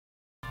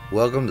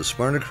Welcome to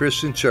Smyrna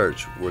Christian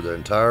Church, where the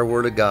entire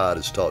Word of God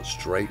is taught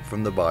straight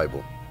from the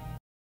Bible.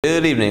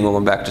 Good evening.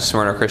 Welcome back to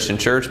Smyrna Christian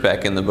Church,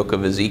 back in the book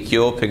of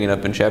Ezekiel, picking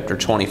up in chapter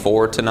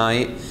 24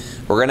 tonight.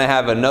 We're going to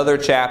have another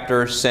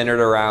chapter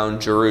centered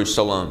around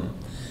Jerusalem,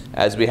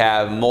 as we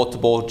have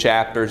multiple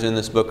chapters in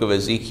this book of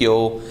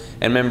Ezekiel.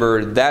 And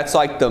remember, that's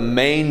like the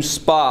main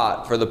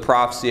spot for the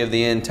prophecy of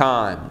the end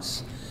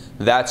times.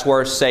 That's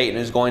where Satan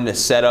is going to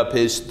set up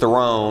his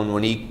throne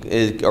when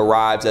he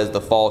arrives as the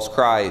false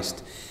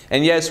Christ.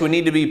 And yes, we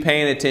need to be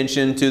paying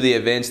attention to the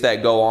events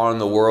that go on in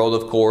the world,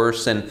 of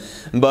course.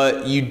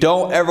 But you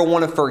don't ever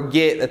want to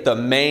forget that the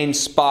main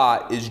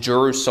spot is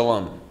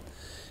Jerusalem.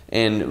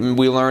 And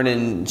we learn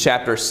in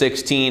chapter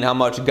 16 how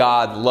much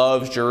God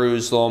loves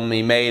Jerusalem.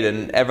 He made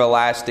an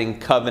everlasting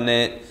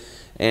covenant.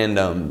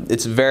 And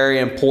it's very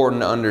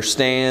important to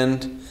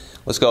understand.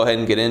 Let's go ahead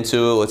and get into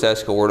it. Let's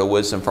ask a word of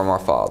wisdom from our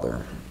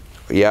Father.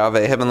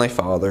 Yahweh, Heavenly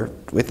Father,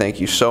 we thank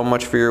you so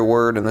much for your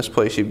word. In this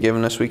place you've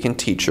given us, we can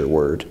teach your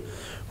word.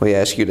 We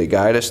ask you to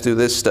guide us through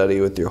this study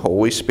with your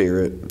Holy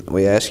Spirit.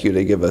 We ask you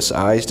to give us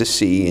eyes to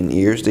see and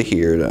ears to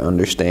hear, to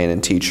understand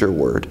and teach your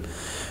word.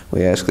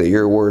 We ask that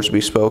your words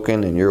be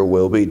spoken and your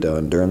will be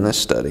done during this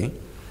study.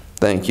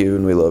 Thank you,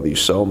 and we love you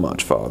so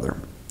much, Father.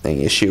 In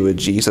Yeshua,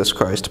 Jesus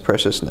Christ's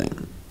precious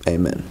name.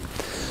 Amen.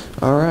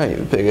 All right,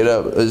 pick it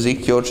up.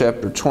 Ezekiel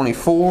chapter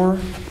 24,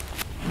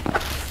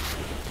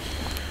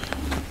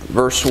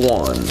 verse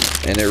 1,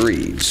 and it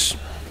reads,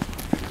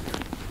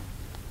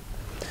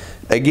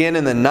 Again,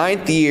 in the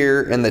 9th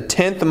year, in the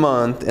 10th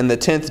month, in the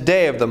 10th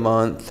day of the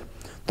month,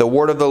 the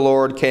word of the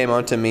Lord came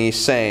unto me,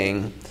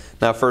 saying...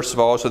 Now, first of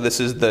all, so this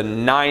is the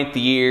 9th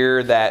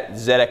year that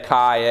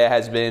Zedekiah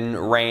has been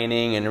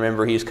reigning. And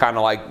remember, he's kind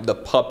of like the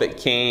puppet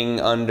king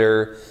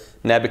under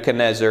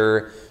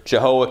Nebuchadnezzar.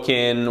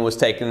 Jehoiakim was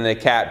taken into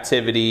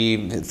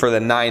captivity for the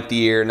 9th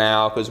year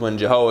now, because when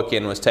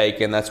Jehoiakim was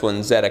taken, that's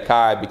when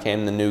Zedekiah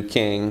became the new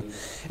king.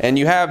 And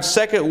you have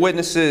second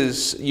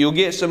witnesses. You'll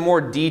get some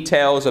more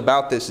details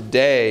about this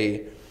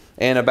day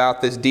and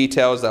about these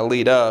details that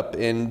lead up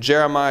in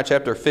Jeremiah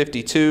chapter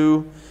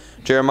 52,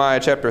 Jeremiah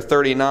chapter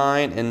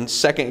 39, and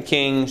 2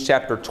 Kings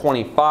chapter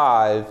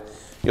 25.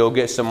 You'll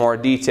get some more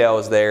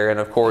details there. And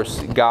of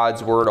course,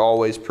 God's word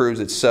always proves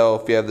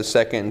itself. You have the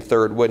second and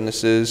third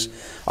witnesses.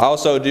 I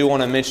also do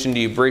want to mention to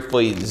you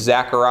briefly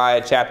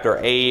Zechariah chapter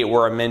 8,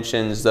 where it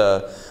mentions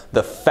the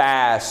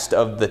fast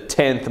of the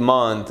 10th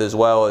month, as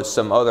well as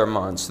some other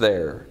months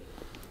there.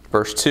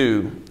 Verse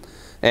 2,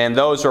 and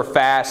those are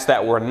fasts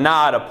that were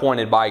not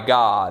appointed by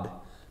God,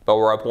 but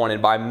were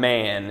appointed by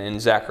man, in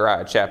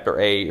Zechariah chapter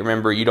 8.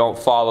 Remember, you don't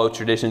follow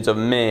traditions of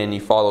men,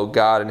 you follow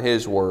God and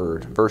His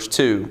word. Verse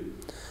 2,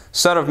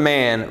 Son of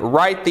man,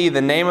 write thee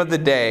the name of the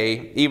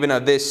day, even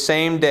of this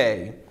same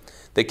day.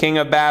 The king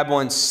of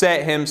Babylon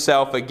set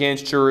himself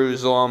against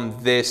Jerusalem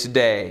this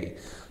day.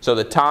 So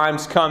the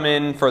time's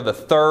coming for the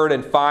third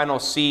and final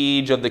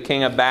siege of the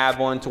king of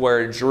Babylon, to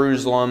where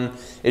Jerusalem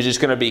is just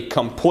going to be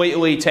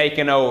completely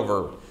taken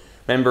over.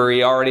 Remember,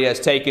 he already has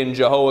taken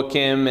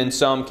Jehoiakim and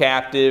some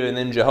captive, and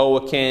then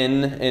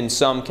Jehoiakim and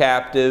some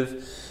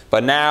captive.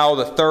 But now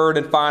the third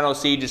and final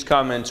siege is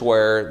coming, to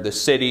where the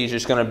city is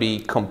just going to be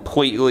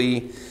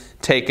completely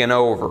taken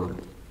over.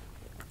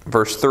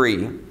 Verse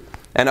 3,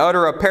 And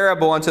utter a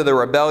parable unto the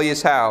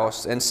rebellious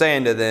house, and say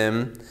unto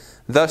them,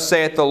 Thus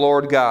saith the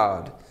Lord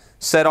God,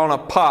 Set on a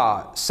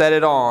pot, set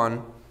it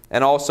on,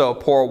 and also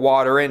pour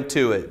water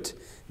into it.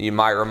 You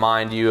might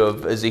remind you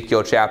of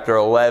Ezekiel chapter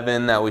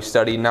 11 that we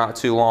studied not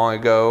too long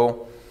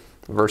ago.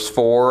 Verse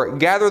 4,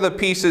 Gather the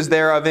pieces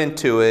thereof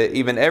into it,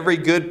 even every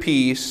good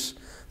piece,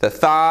 the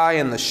thigh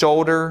and the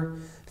shoulder,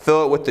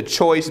 fill it with the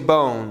choice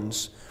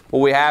bones.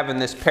 What we have in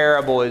this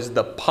parable is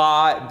the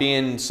pot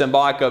being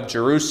symbolic of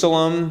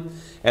Jerusalem,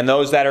 and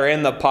those that are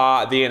in the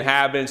pot, the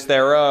inhabitants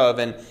thereof,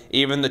 and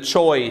even the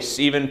choice,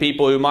 even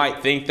people who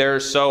might think they're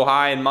so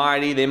high and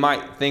mighty, they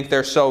might think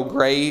they're so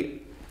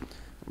great.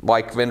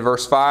 Like in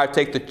verse 5,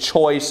 take the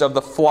choice of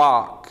the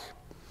flock,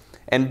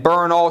 and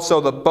burn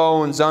also the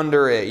bones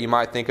under it. You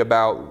might think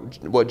about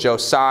what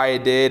Josiah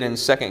did in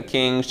 2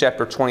 Kings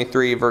chapter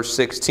 23, verse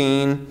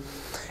 16.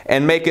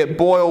 And make it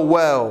boil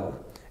well,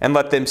 and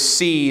let them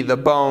see the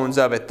bones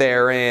of it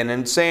therein.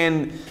 And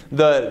saying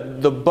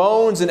the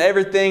bones and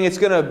everything, it's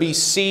going to be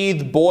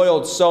seethed,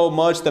 boiled so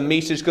much, the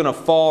meat's just going to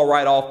fall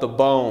right off the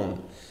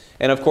bone.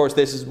 And of course,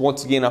 this is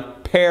once again a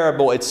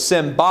parable. It's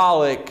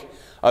symbolic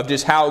of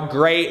just how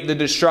great the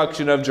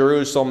destruction of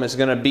Jerusalem is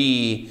going to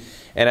be.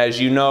 And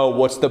as you know,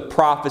 what's the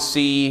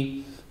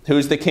prophecy?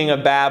 Who's the king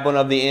of Babylon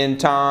of the end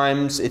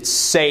times? It's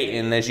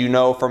Satan, as you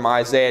know from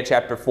Isaiah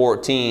chapter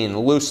 14.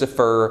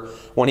 Lucifer,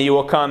 when he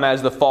will come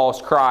as the false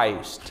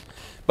Christ.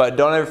 But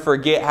don't ever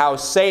forget how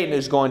Satan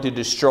is going to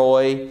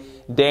destroy.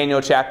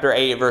 Daniel chapter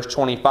 8, verse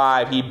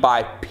 25, He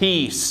by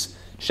peace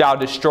shall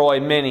destroy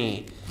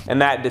many. And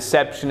that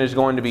deception is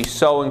going to be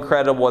so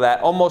incredible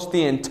that almost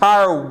the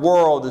entire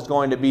world is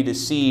going to be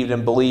deceived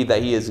and believe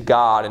that He is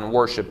God and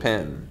worship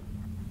Him.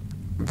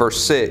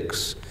 Verse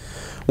 6,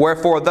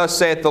 Wherefore thus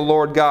saith the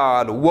Lord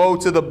God, Woe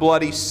to the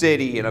bloody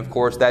city, and of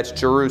course that's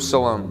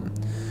Jerusalem,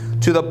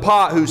 To the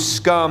pot whose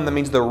scum, that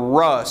means the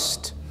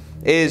rust,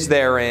 is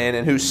therein,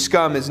 and whose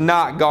scum is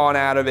not gone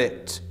out of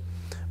it.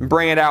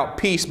 Bring it out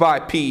piece by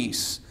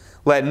piece.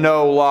 Let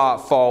no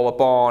lot fall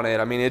upon it.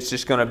 I mean, it's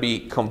just going to be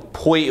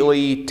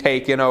completely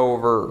taken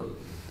over.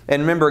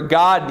 And remember,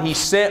 God, He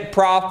sent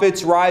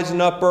prophets rising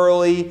up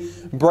early,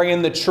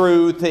 bringing the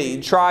truth.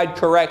 He tried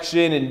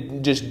correction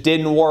and just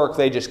didn't work.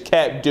 They just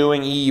kept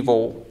doing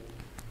evil.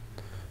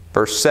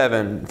 Verse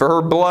 7, for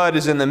her blood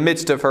is in the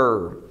midst of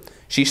her.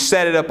 She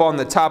set it upon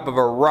the top of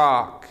a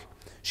rock.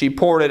 She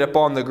poured it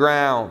upon the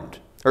ground.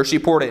 Or she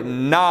poured it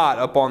not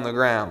upon the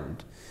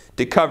ground,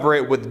 to cover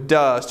it with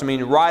dust. I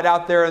mean, right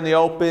out there in the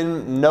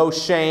open, no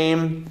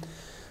shame.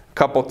 A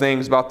couple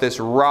things about this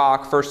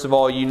rock. First of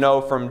all, you know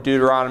from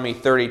Deuteronomy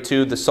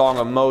 32, the Song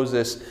of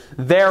Moses,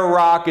 their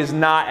rock is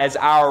not as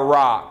our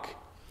rock.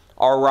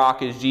 Our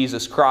rock is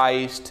Jesus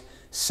Christ.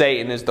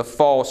 Satan is the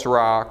false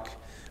rock.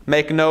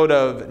 Make note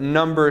of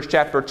Numbers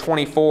chapter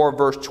 24,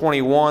 verse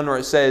 21, where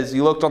it says,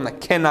 you looked on the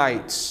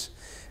Kenites.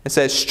 It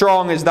says,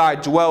 strong is thy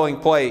dwelling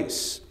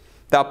place.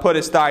 Thou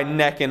puttest thy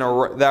nest in a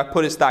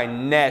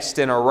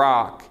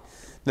rock.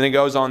 Then it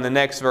goes on the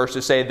next verse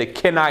to say, the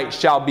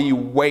Kenites shall be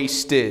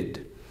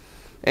wasted.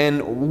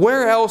 And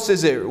where else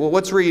is it? Well,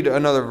 let's read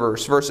another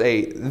verse, verse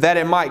 8. That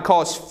it might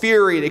cause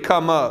fury to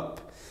come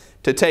up,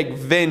 to take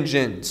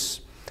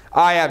vengeance.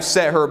 I have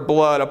set her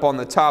blood upon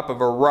the top of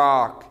a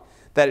rock,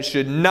 that it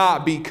should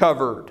not be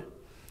covered.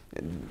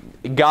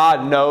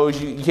 God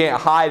knows you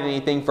can't hide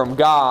anything from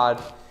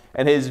God,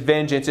 and His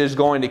vengeance is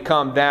going to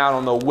come down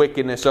on the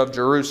wickedness of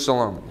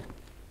Jerusalem.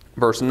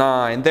 Verse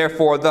 9,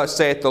 therefore thus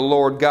saith the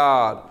Lord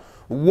God,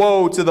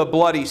 woe to the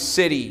bloody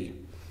city!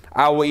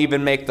 I will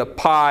even make the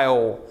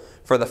pile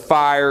for the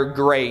fire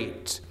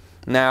great.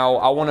 Now,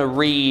 I want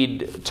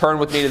to turn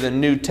with me to the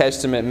New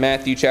Testament,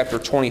 Matthew chapter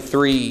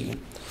 23.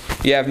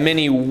 You have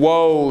many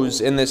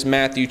woes in this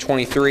Matthew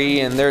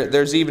 23, and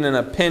there's even an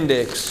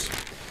appendix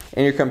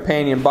in your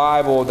companion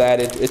Bible that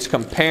it's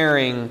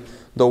comparing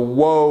the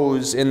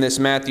woes in this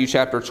Matthew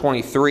chapter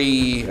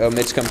 23.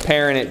 It's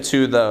comparing it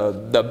to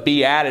the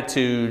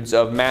Beatitudes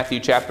of Matthew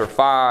chapter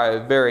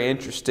 5. Very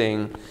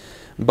interesting.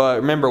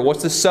 But remember,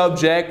 what's the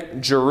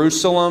subject?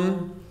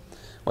 Jerusalem.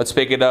 Let's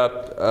pick it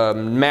up.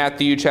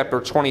 Matthew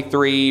chapter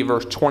 23,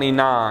 verse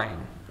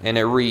 29. And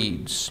it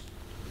reads,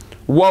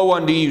 woe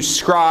unto you,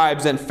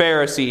 scribes and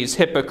Pharisees,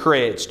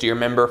 hypocrites. Do you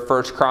remember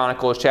 1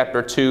 Chronicles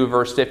chapter 2,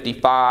 verse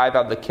 55?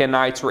 How the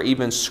Kenites were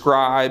even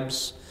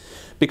scribes.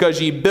 Because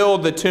ye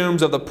build the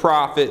tombs of the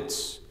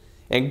prophets,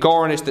 and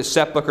garnish the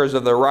sepulchres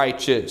of the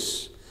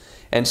righteous,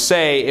 and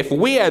say, if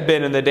we had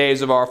been in the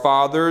days of our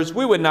fathers,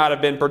 we would not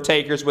have been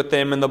partakers with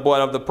them in the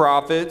blood of the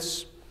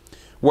prophets.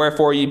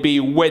 Wherefore ye be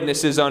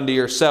witnesses unto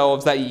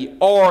yourselves, that ye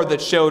are the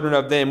children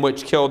of them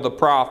which killed the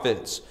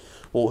prophets.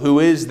 Well, who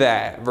is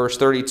that? Verse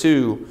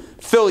 32,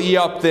 fill ye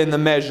up then the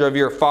measure of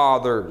your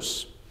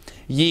fathers.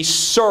 Ye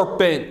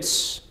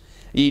serpents,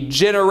 ye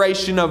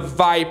generation of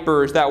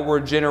vipers. That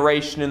word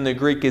generation in the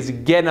Greek is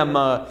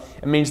genema.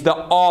 It means the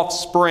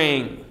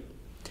offspring.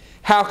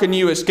 How can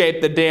you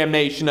escape the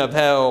damnation of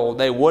hell?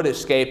 They would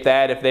escape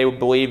that if they would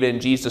believe in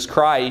Jesus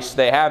Christ.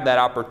 They have that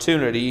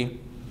opportunity.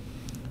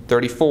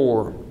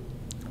 34.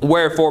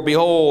 Wherefore,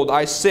 behold,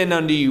 I send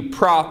unto you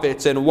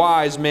prophets and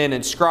wise men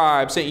and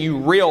scribes, sent you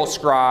real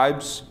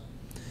scribes,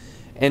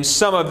 and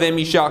some of them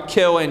ye shall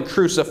kill and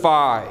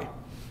crucify.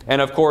 And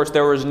of course,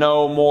 there was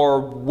no more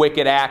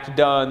wicked act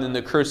done than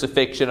the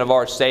crucifixion of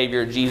our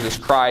Savior, Jesus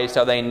Christ,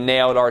 how they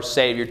nailed our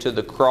Savior to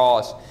the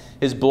cross.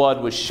 His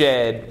blood was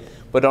shed.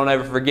 But don't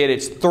ever forget,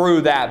 it's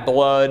through that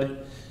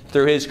blood,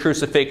 through His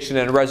crucifixion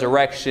and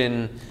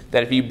resurrection,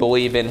 that if you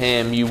believe in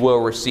Him, you will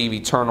receive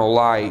eternal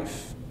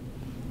life.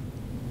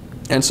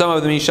 And some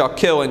of them ye shall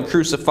kill and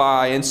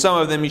crucify, and some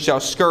of them ye shall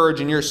scourge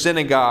in your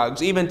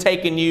synagogues, even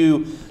taking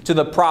you to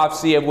the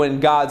prophecy of when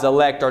God's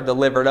elect are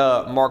delivered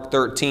up, Mark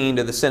 13,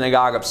 to the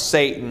synagogue of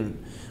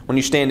Satan, when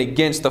you stand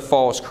against the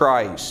false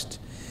Christ,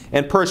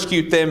 and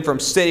persecute them from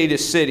city to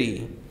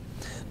city,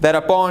 that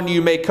upon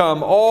you may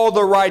come all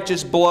the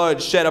righteous blood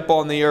shed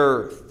upon the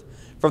earth,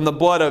 from the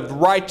blood of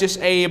righteous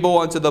Abel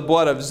unto the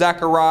blood of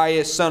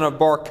Zacharias, son of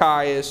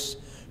Barchias,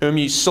 whom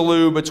ye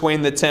slew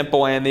between the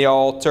temple and the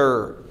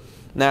altar.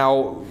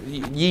 Now,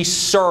 ye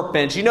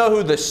serpents, you know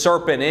who the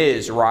serpent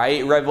is,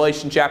 right?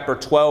 Revelation chapter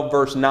 12,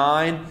 verse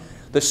 9.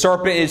 The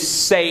serpent is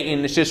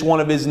Satan. It's just one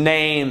of his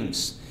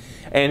names.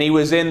 And he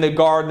was in the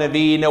Garden of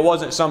Eden. It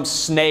wasn't some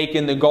snake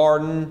in the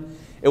garden.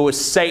 It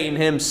was Satan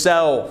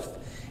himself.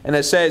 And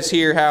it says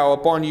here how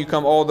upon you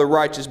come all the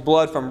righteous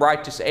blood from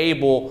righteous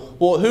Abel.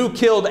 Well, who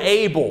killed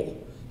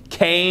Abel?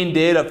 Cain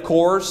did, of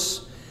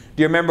course.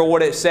 Do you remember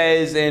what it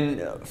says in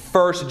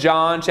 1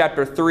 John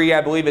chapter 3,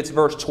 I believe it's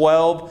verse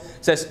 12?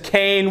 It says,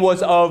 Cain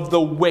was of the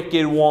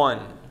wicked one.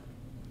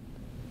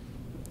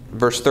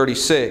 Verse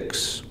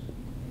 36,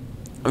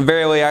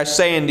 verily I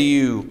say unto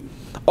you,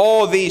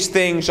 all these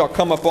things shall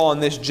come upon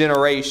this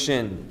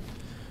generation.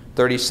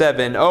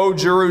 37, O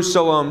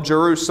Jerusalem,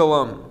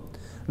 Jerusalem,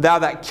 thou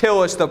that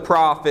killest the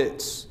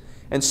prophets,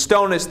 and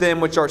stonest them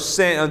which are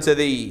sent unto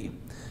thee.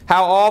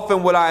 How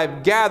often would I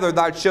have gathered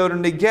thy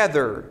children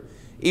together,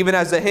 even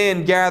as a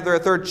hen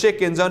gathereth her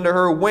chickens under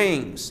her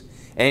wings,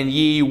 and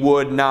ye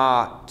would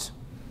not.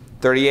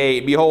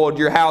 38, behold,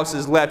 your house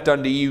is left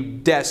unto you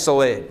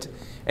desolate.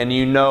 And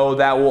you know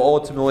that will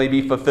ultimately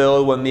be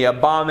fulfilled when the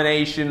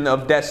abomination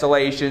of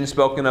desolation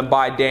spoken of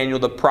by Daniel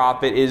the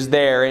prophet is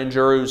there in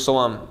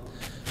Jerusalem,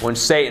 when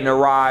Satan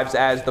arrives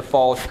as the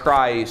false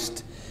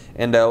Christ.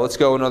 And let's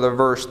go another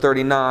verse,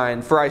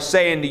 39. For I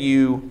say unto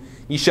you,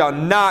 ye shall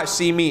not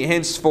see me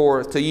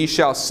henceforth, till ye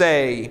shall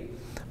say,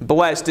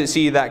 blessed is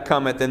he that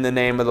cometh in the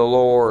name of the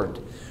Lord.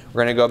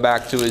 We're going to go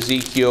back to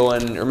Ezekiel,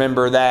 and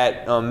remember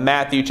that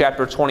Matthew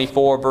chapter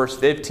 24, verse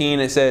 15,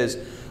 it says,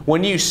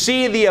 when you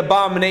see the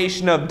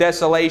abomination of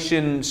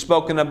desolation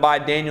spoken of by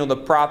Daniel the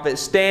prophet,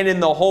 stand in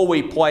the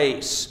holy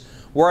place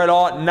where it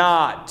ought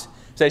not.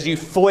 It says, you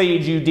flee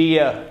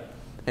Judea,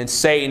 and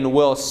Satan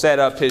will set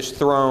up his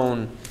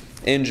throne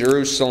in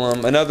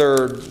Jerusalem.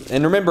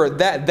 And remember,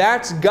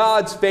 that's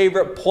God's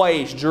favorite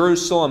place,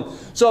 Jerusalem.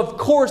 So of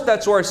course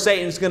that's where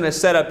Satan's going to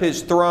set up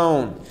his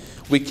throne.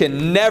 We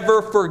can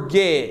never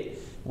forget.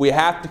 We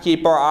have to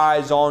keep our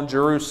eyes on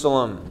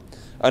Jerusalem.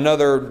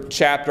 Another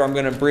chapter I'm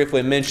going to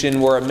briefly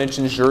mention where it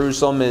mentions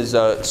Jerusalem is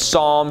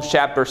Psalms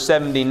chapter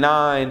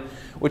 79,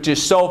 which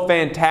is so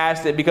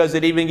fantastic because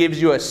it even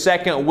gives you a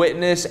second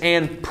witness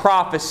and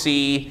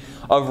prophecy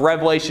of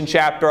Revelation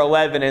chapter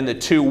 11 and the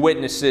two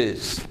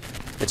witnesses.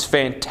 It's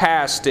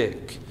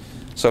fantastic.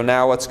 So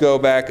now let's go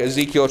back,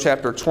 Ezekiel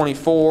chapter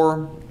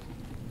 24,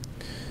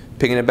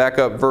 picking it back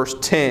up, verse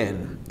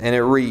 10, and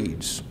it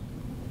reads,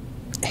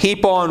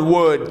 heap on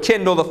wood,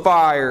 kindle the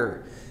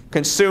fire,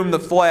 consume the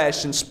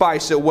flesh and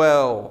spice it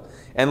well,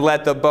 and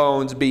let the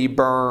bones be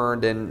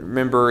burned. And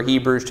remember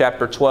Hebrews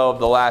chapter 12,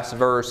 the last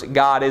verse,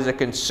 God is a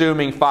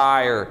consuming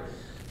fire.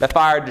 The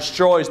fire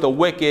destroys the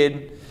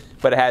wicked,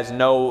 but it has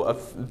no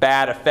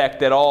bad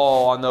effect at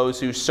all on those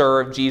who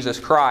serve Jesus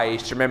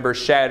Christ. Remember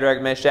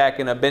Shadrach, Meshach,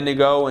 and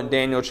Abednego in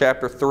Daniel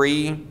chapter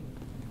 3,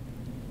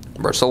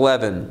 verse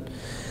 11.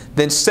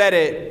 Then set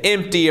it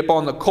empty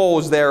upon the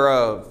coals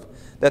thereof,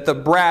 that the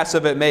brass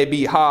of it may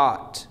be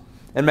hot,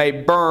 and may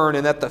burn,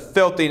 and that the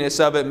filthiness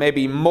of it may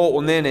be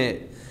molten in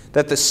it,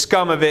 that the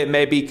scum of it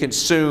may be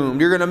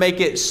consumed. You're going to make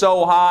it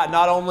so hot,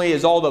 not only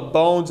is all the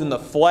bones and the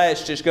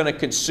flesh just going to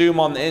consume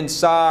on the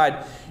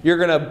inside, you're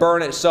going to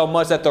burn it so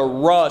much that the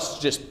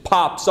rust just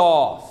pops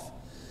off.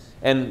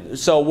 And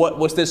so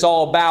what's this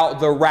all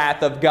about? The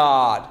wrath of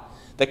God.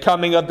 The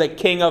coming of the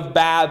king of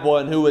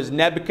Babylon, who was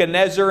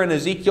Nebuchadnezzar in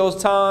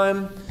Ezekiel's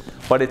time.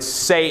 But it's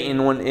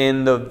Satan when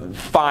in the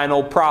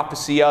final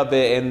prophecy of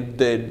it, and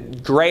the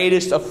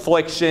greatest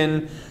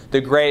affliction,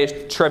 the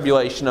greatest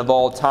tribulation of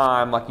all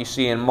time, like you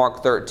see in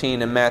Mark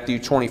 13 and Matthew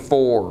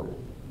 24.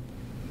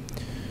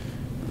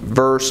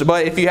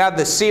 But if you have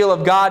the seal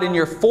of God in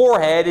your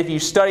forehead, if you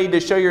study to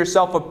show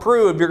yourself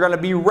approved, you're going to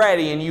be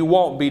ready and you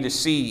won't be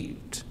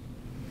deceived.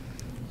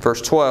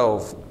 Verse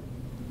 12.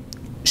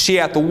 She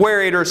hath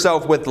wearied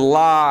herself with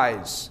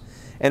lies,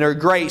 and her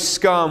great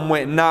scum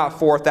went not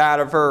forth out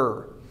of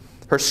her.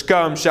 Her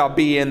scum shall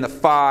be in the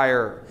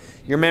fire.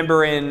 You remember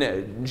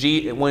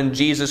when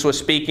Jesus was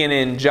speaking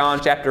in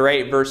John chapter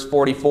 8, verse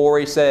 44,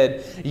 he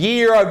said,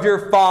 ye are of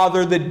your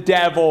father the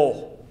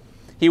devil.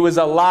 He was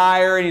a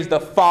liar and he's the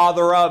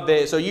father of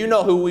it. So you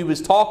know who he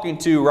was talking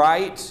to,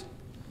 right?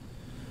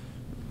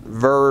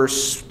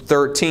 Verse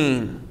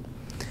 13.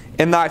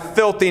 And thy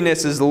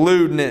filthiness is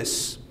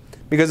lewdness,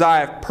 because I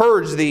have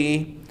purged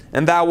thee,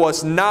 and thou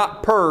wast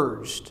not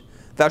purged.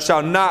 Thou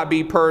shalt not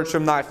be purged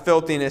from thy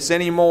filthiness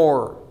any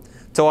more,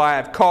 till I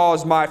have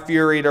caused my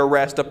fury to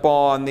rest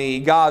upon thee.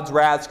 God's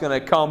wrath's going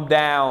to come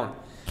down.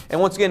 And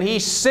once again, he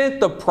sent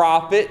the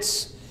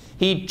prophets.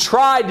 He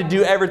tried to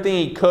do everything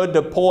he could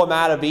to pull them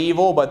out of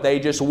evil, but they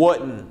just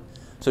wouldn't.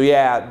 So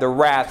yeah, the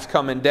wrath's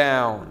coming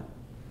down.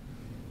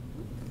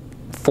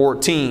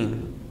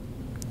 14.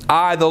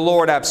 I, the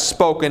Lord, have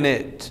spoken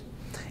it.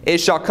 It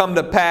shall come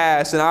to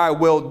pass, and I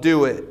will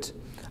do it.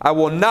 I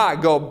will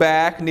not go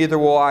back, neither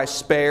will I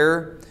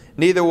spare,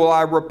 neither will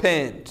I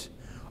repent.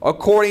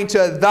 According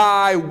to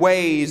thy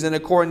ways and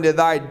according to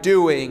thy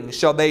doing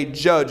shall they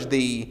judge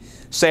thee,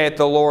 saith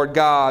the Lord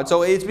God.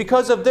 So it's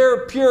because of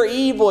their pure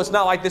evil. It's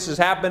not like this has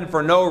happened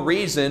for no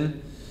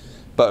reason,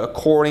 but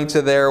according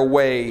to their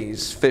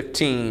ways.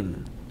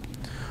 15.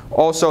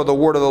 Also the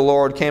word of the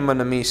Lord came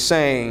unto me,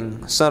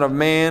 saying, Son of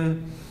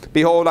man,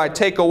 behold, I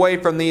take away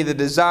from thee the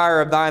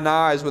desire of thine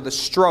eyes with a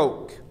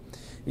stroke.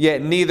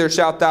 Yet neither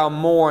shalt thou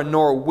mourn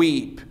nor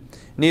weep,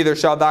 neither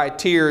shall thy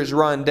tears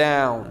run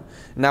down.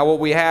 Now what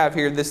we have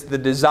here, the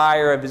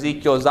desire of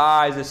Ezekiel's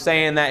eyes is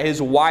saying that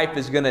his wife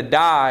is going to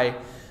die,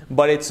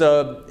 but it's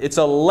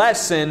a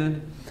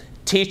lesson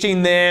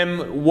teaching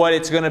them what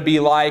it's going to be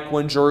like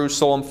when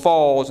Jerusalem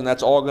falls, and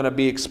that's all going to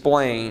be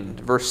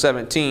explained. Verse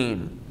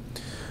 17.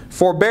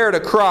 Forbear to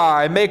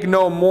cry, make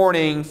no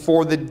mourning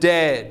for the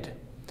dead.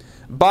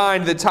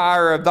 Bind the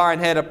tire of thine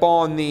head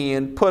upon thee,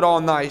 and put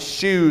on thy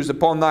shoes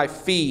upon thy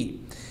feet,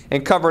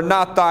 and cover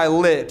not thy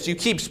lips. You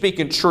keep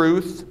speaking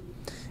truth,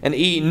 and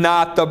eat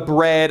not the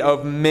bread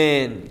of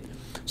men.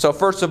 So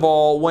first of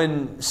all,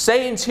 when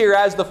Satan's here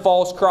as the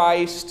false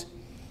Christ,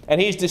 and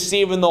he's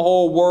deceiving the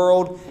whole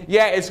world,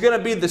 yeah, it's going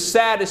to be the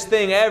saddest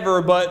thing ever,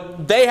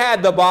 but they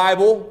had the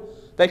Bible.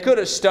 They could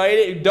have studied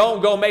it.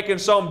 Don't go making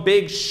some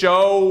big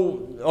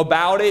show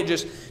about it.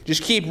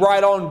 Just keep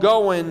right on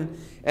going.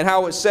 And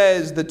how it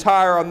says, the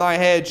tire on thy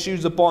head,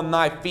 shoes upon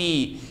thy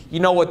feet.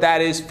 You know what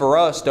that is for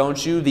us,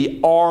 don't you?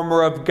 The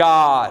armor of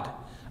God.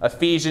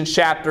 Ephesians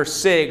chapter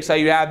 6, how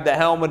you have the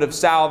helmet of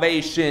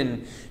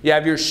salvation. You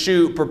have your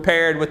shoe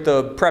prepared with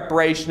the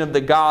preparation of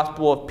the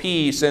gospel of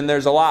peace. And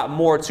there's a lot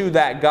more to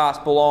that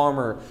gospel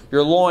armor.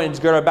 Your loins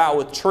girt about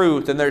with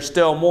truth, and there's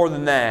still more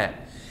than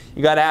that.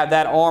 You got to have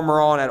that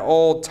armor on at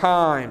all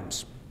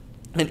times.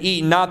 And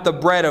eat not the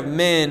bread of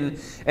men.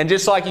 And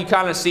just like you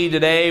kind of see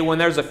today when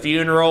there's a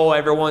funeral,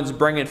 everyone's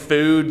bringing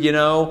food, you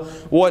know.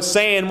 Well, it's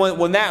saying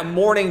when that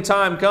mourning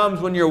time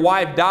comes, when your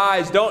wife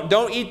dies,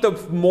 don't eat the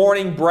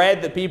mourning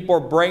bread that people are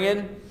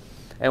bringing.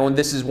 And when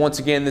this is, once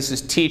again, this is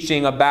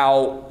teaching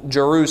about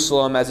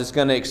Jerusalem, as it's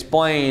going to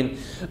explain.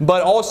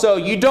 But also,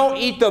 you don't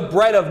eat the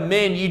bread of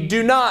men. You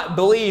do not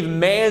believe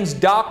man's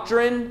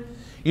doctrine.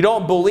 You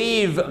don't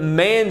believe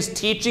man's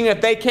teaching. If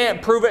they can't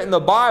prove it in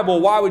the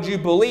Bible, why would you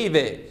believe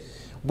it?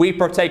 We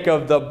partake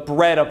of the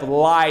bread of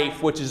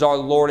life, which is our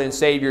Lord and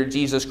Savior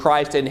Jesus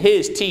Christ, and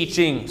His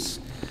teachings,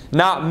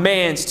 not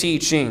man's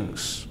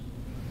teachings.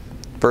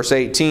 Verse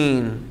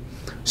 18,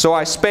 so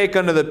I spake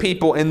unto the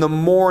people in the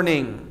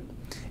morning,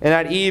 and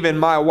at even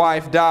my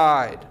wife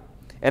died.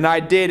 And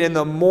I did in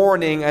the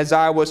morning as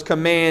I was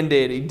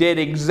commanded. He did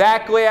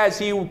exactly as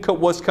he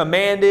was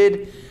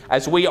commanded,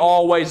 as we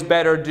always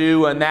better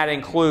do, and that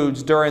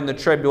includes during the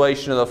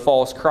tribulation of the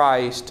false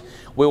Christ.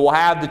 We will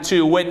have the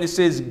two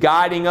witnesses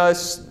guiding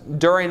us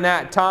during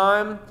that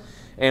time,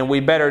 and we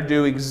better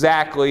do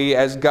exactly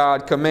as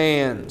God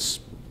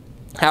commands.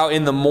 How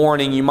in the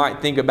morning, you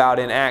might think about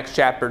in Acts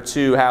chapter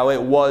 2, how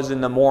it was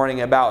in the morning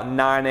about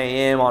 9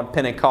 a.m. on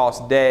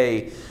Pentecost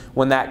Day,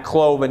 when that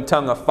cloven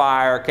tongue of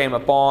fire came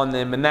upon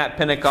them. And that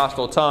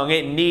Pentecostal tongue,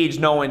 it needs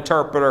no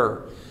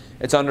interpreter.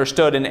 It's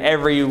understood in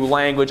every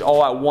language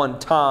all at one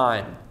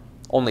time.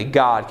 Only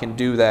God can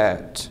do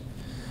that.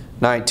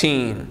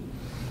 19.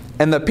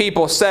 And the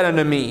people said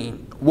unto me,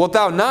 wilt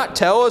thou not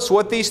tell us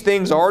what these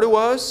things are to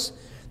us,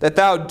 that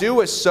thou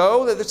doest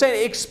so? That they're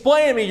saying,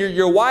 explain to me,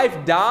 your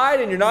wife died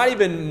and you're not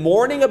even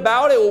mourning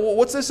about it?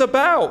 What's this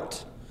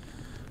about?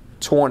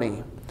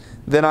 20.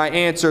 Then I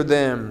answered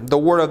them, the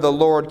word of the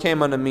Lord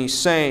came unto me,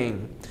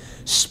 saying,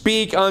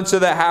 speak unto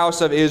the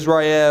house of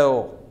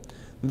Israel.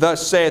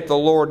 Thus saith the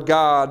Lord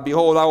God,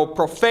 behold, I will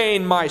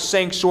profane my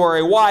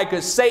sanctuary. Why?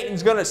 Because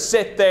Satan's going to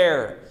sit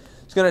there.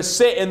 He's going to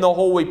sit in the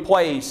holy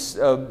place.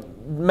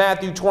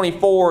 Matthew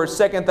 24, 2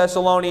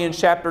 Thessalonians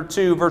chapter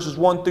 2, verses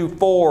 1 through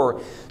 4.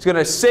 He's going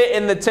to sit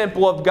in the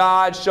temple of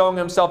God, showing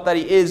himself that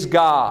he is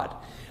God.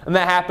 And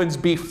that happens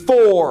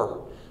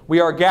before we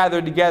are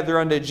gathered together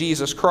unto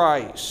Jesus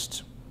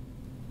Christ.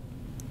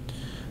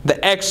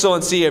 The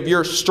excellency of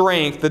your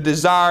strength, the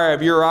desire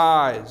of your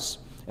eyes,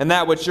 and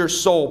that which your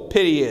soul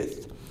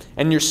pitieth,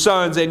 and your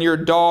sons and your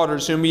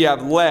daughters whom ye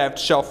have left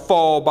shall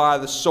fall by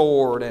the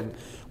sword. And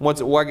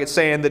like it's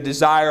saying, the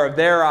desire of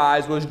their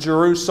eyes was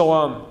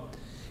Jerusalem.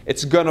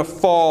 It's going to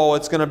fall.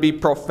 It's going to be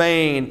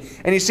profane.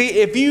 And you see,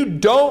 if you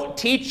don't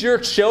teach your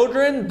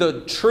children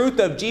the truth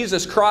of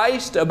Jesus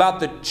Christ, about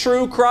the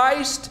true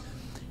Christ,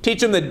 teach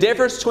them the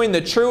difference between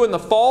the true and the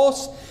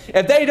false,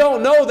 if they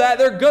don't know that,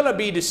 they're going to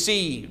be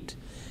deceived.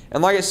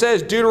 And like it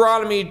says,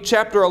 Deuteronomy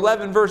chapter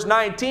 11, verse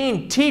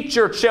 19, teach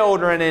your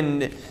children.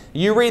 And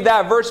you read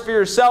that verse for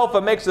yourself,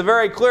 it makes it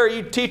very clear.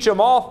 You teach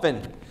them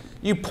often.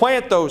 You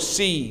plant those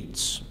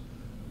seeds.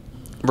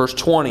 Verse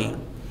 20,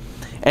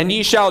 and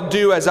ye shall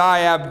do as I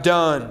have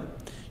done.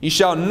 Ye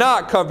shall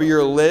not cover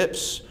your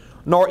lips,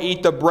 nor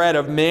eat the bread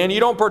of men. You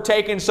don't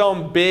partake in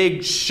some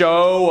big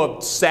show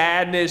of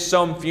sadness,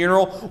 some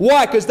funeral.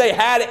 Why? Because they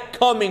had it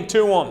coming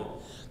to them.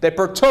 They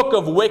partook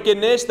of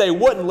wickedness. They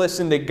wouldn't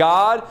listen to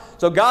God.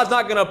 So God's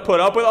not going to put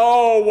up with,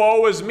 oh,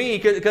 woe is me,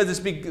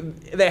 because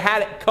they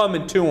had it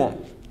coming to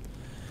them.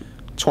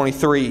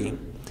 23,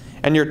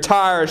 and your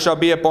tires shall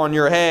be upon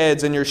your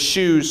heads, and your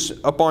shoes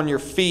upon your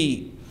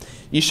feet.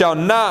 Ye shall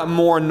not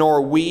mourn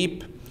nor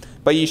weep,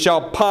 but ye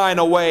shall pine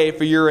away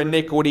for your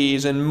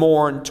iniquities and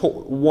mourn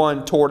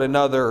one toward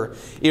another.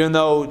 Even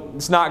though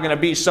it's not going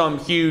to be some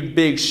huge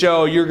big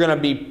show, you're going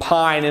to be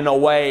pining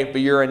away for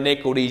your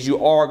iniquities.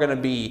 You are going to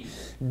be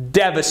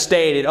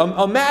devastated.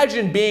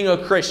 Imagine being a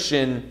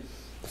Christian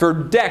for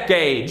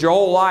decades, your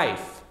whole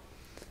life.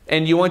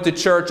 And you went to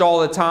church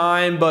all the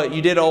time, but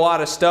you did a lot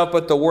of stuff,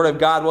 but the Word of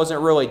God wasn't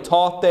really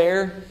taught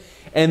there.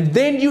 And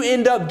then you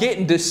end up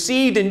getting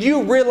deceived and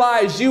you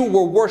realize you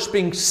were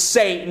worshiping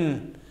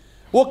Satan.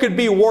 What could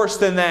be worse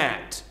than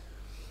that?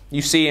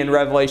 You see in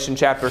Revelation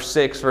chapter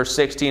 6, verse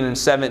 16 and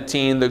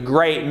 17, the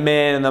great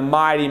men and the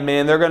mighty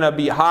men, they're going to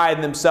be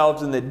hiding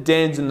themselves in the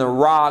dens and the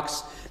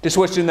rocks, just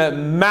wishing that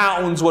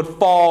mountains would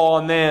fall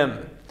on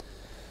them.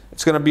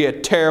 It's going to be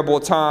a terrible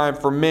time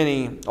for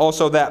many.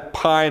 Also that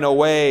pine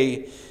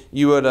away.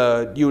 you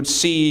would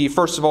see,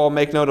 first of all,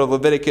 make note of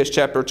Leviticus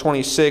chapter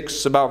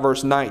 26, about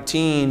verse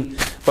 19.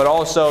 But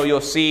also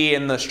you'll see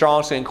in the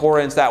Strong's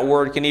Concordance that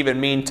word can even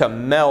mean to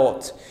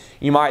melt.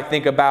 You might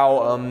think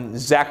about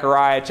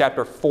Zechariah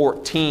chapter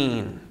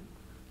 14,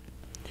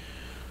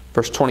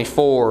 verse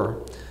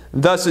 24.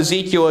 Thus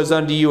Ezekiel is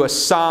unto you a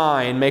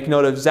sign. Make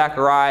note of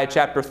Zechariah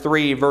chapter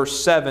 3,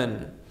 verse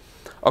 7.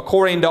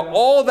 According to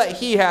all that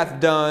he hath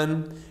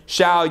done,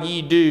 shall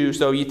ye do.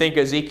 So you think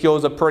Ezekiel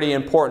is a pretty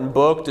important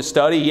book to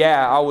study?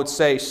 Yeah, I would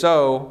say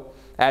so,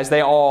 as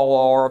they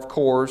all are, of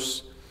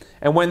course.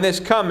 And when this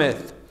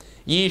cometh,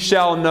 ye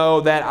shall know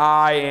that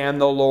I am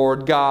the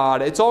Lord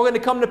God. It's all going to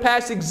come to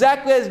pass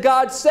exactly as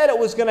God said it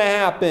was going to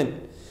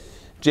happen.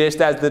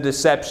 Just as the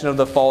deception of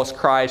the false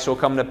Christ will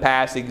come to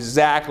pass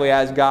exactly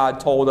as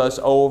God told us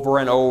over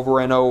and over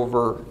and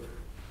over.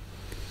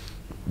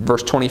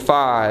 Verse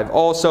 25,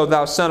 also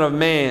thou son of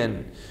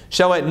man,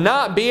 shall it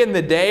not be in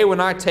the day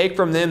when I take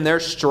from them their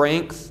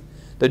strength,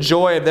 the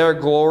joy of their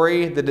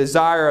glory, the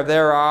desire of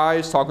their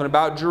eyes, talking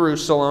about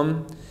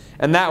Jerusalem,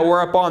 and that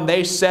whereupon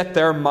they set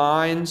their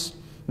minds,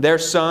 their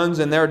sons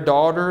and their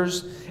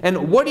daughters?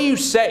 And what do you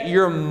set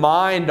your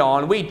mind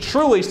on? We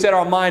truly set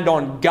our mind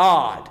on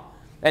God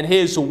and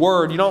His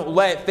Word. You don't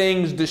let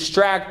things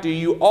distract you.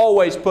 You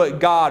always put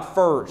God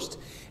first.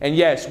 And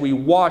yes, we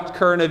watch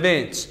current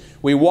events.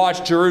 We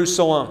watch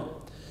Jerusalem.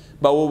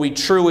 But what we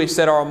truly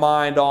set our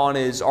mind on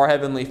is our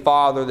Heavenly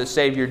Father, the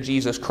Savior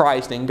Jesus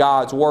Christ, and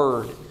God's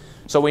Word.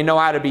 So we know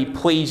how to be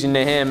pleasing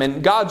to Him.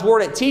 And God's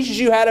Word, it teaches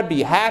you how to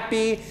be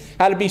happy,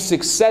 how to be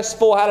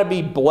successful, how to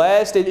be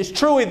blessed. It is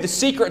truly the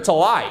secret to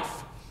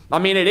life. I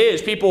mean, it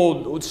is.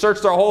 People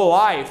search their whole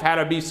life how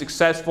to be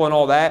successful and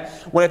all that,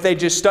 when if they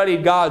just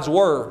studied God's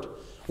Word,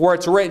 where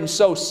it's written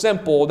so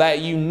simple that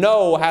you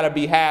know how to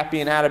be happy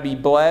and how to be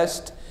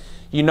blessed.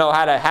 You know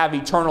how to have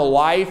eternal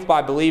life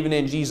by believing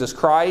in Jesus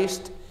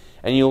Christ.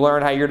 And you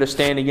learn how you're to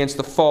stand against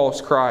the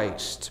false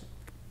Christ.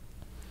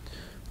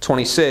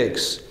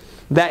 26.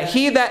 That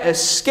he that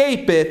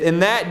escapeth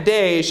in that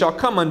day shall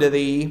come unto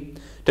thee,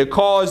 to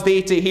cause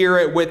thee to hear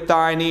it with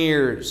thine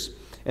ears.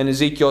 In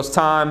Ezekiel's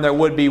time, there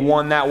would be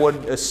one that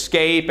would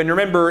escape. And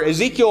remember,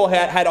 Ezekiel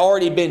had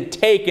already been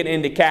taken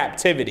into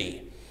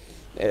captivity.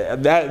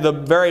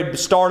 The very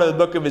start of the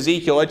book of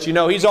Ezekiel lets you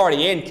know he's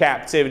already in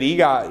captivity.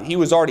 He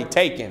was already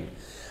taken.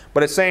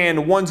 But it's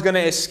saying one's going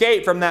to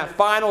escape from that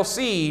final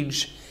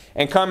siege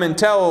and come and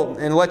tell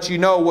and let you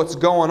know what's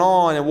going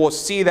on. And we'll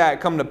see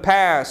that come to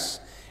pass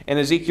in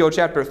Ezekiel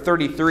chapter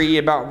 33,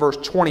 about verse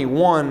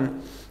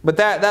 21. But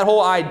that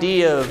whole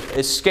idea of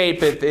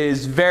escapeth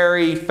is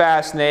very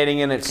fascinating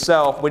in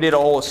itself. We did a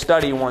whole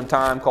study one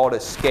time called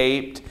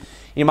Escaped.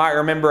 You might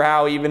remember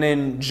how even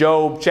in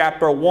Job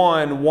chapter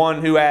 1,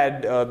 one who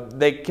had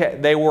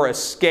they were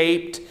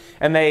escaped,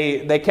 and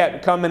they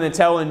kept coming and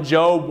telling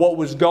Job what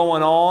was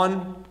going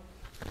on.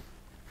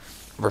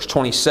 Verse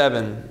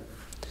 27.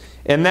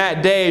 In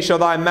that day shall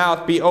thy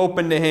mouth be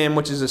open to him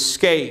which is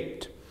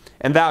escaped,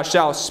 and thou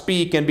shalt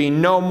speak and be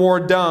no more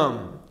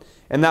dumb.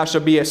 And thou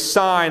shalt be a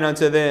sign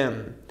unto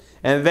them,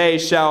 and they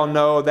shall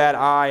know that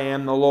I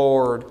am the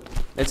Lord.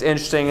 It's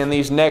interesting, in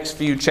these next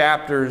few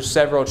chapters,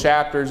 several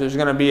chapters, there's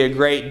going to be a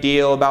great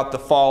deal about the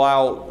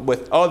fallout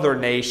with other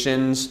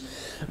nations.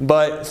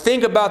 But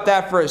think about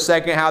that for a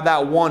second, how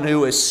that one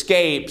who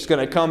escapes is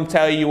going to come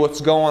tell you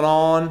what's going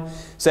on.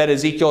 Said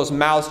Ezekiel's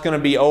mouth's going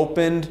to be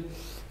opened.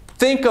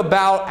 Think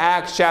about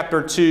Acts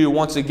chapter 2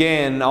 once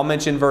again. I'll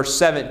mention verse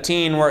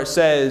 17 where it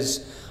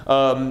says,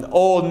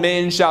 old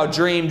men shall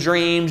dream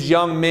dreams,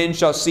 young men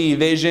shall see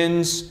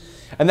visions.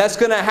 And that's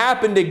going to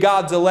happen to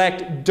God's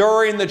elect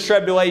during the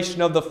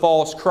tribulation of the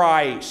false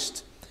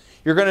Christ.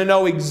 You're going to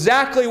know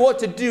exactly what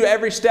to do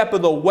every step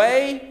of the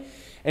way.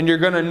 And you're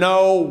going to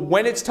know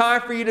when it's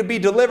time for you to be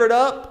delivered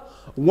up,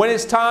 when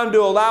it's time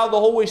to allow the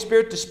Holy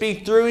Spirit to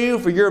speak through you,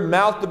 for your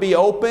mouth to be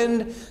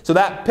opened, so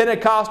that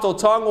Pentecostal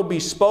tongue will be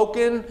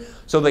spoken,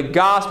 so the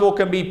gospel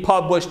can be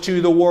published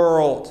to the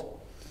world.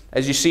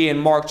 As you see in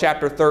Mark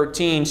chapter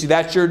 13, see,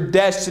 that's your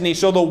destiny,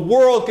 so the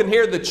world can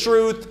hear the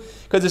truth,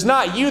 because it's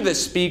not you that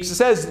speaks. It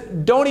says,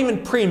 don't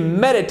even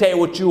premeditate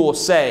what you will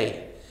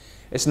say.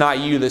 It's not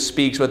you that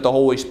speaks, but the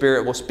Holy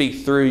Spirit will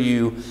speak through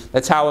you.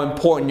 That's how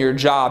important your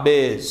job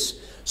is.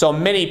 So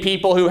many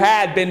people who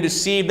had been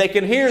deceived, they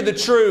can hear the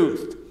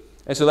truth,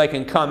 and so they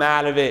can come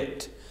out of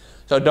it.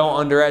 So don't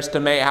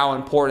underestimate how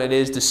important it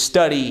is to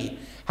study,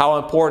 how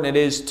important it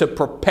is to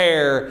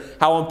prepare,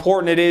 how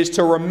important it is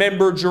to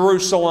remember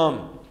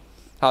Jerusalem.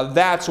 How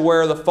that's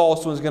where the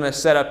false one's going to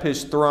set up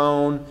his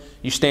throne.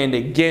 You stand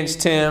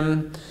against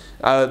him.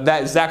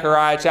 That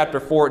Zechariah chapter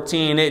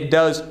 14,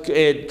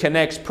 it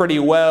connects pretty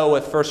well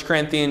with 1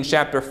 Corinthians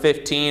chapter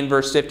 15,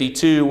 verse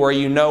 52, where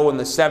you know when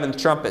the seventh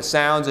trumpet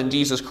sounds and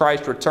Jesus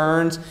Christ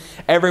returns,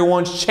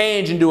 everyone's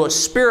changed into a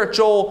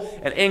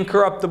spiritual and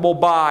incorruptible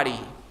body.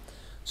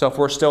 So if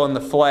we're still in the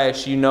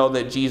flesh, you know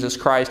that Jesus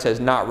Christ has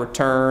not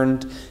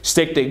returned.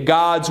 Stick to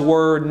God's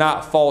word,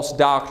 not false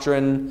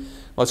doctrine.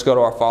 Let's go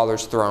to our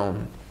Father's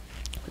throne.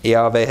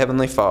 Yahweh,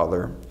 Heavenly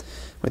Father,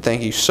 We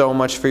thank you so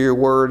much for your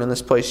word. In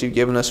this place you've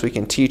given us, we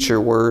can teach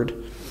your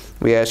word.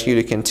 We ask you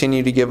to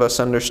continue to give us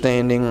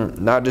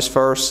understanding, not just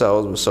for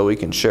ourselves, but so we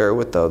can share it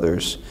with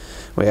others.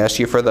 We ask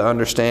you for the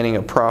understanding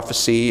of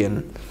prophecy,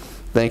 and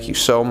thank you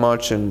so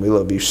much, and we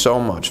love you so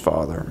much,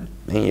 Father.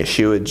 In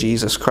Yeshua,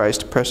 Jesus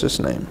Christ's precious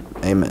name,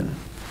 amen.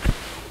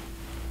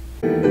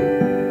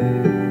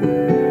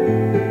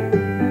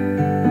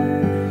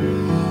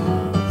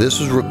 This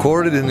was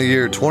recorded in the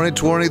year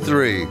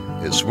 2023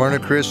 at Smyrna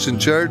Christian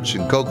Church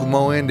in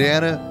Kokomo,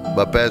 Indiana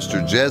by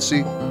Pastor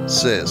Jesse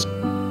Sisk.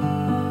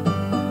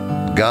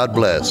 God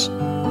bless.